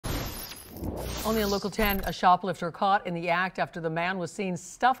Only in Local 10, a shoplifter caught in the act after the man was seen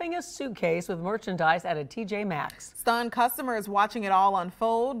stuffing a suitcase with merchandise at a T.J. Maxx. Stunned customers watching it all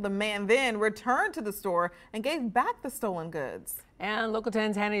unfold. The man then returned to the store and gave back the stolen goods. And Local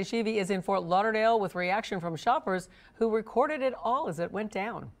 10's Hannah Yeshivi is in Fort Lauderdale with reaction from shoppers who recorded it all as it went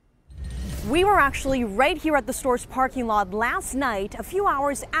down. We were actually right here at the store's parking lot last night, a few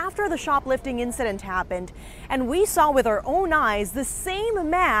hours after the shoplifting incident happened, and we saw with our own eyes the same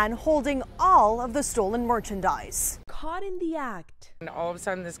man holding all of the stolen merchandise. Caught in the act. And all of a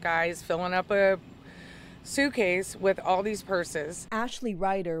sudden this guy is filling up a suitcase with all these purses. Ashley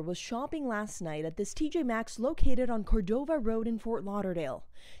Ryder was shopping last night at this TJ Maxx located on Cordova Road in Fort Lauderdale.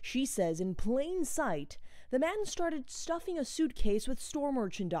 She says in plain sight, the man started stuffing a suitcase with store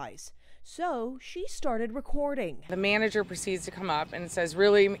merchandise. So she started recording. The manager proceeds to come up and says,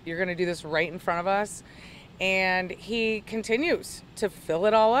 "Really, you're going to do this right in front of us?" And he continues to fill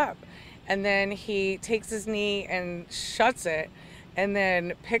it all up. And then he takes his knee and shuts it, and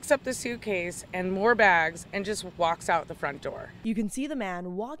then picks up the suitcase and more bags and just walks out the front door. You can see the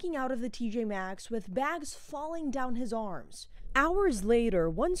man walking out of the TJ Maxx with bags falling down his arms. Hours later,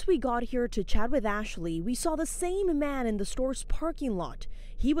 once we got here to chat with Ashley, we saw the same man in the store's parking lot.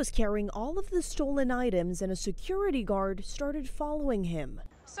 He was carrying all of the stolen items and a security guard started following him.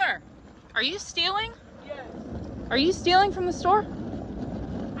 Sir, are you stealing? Yes. Are you stealing from the store?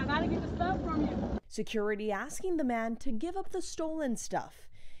 I gotta get the stuff from you. Security asking the man to give up the stolen stuff.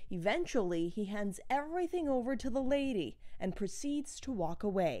 Eventually, he hands everything over to the lady and proceeds to walk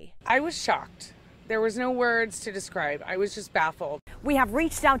away. I was shocked. There was no words to describe. I was just baffled. We have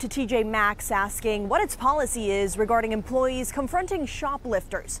reached out to TJ Maxx asking what its policy is regarding employees confronting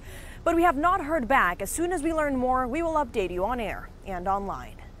shoplifters, but we have not heard back. As soon as we learn more, we will update you on air and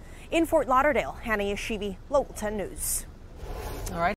online. In Fort Lauderdale, Hannah Yeshivi, Local 10 News.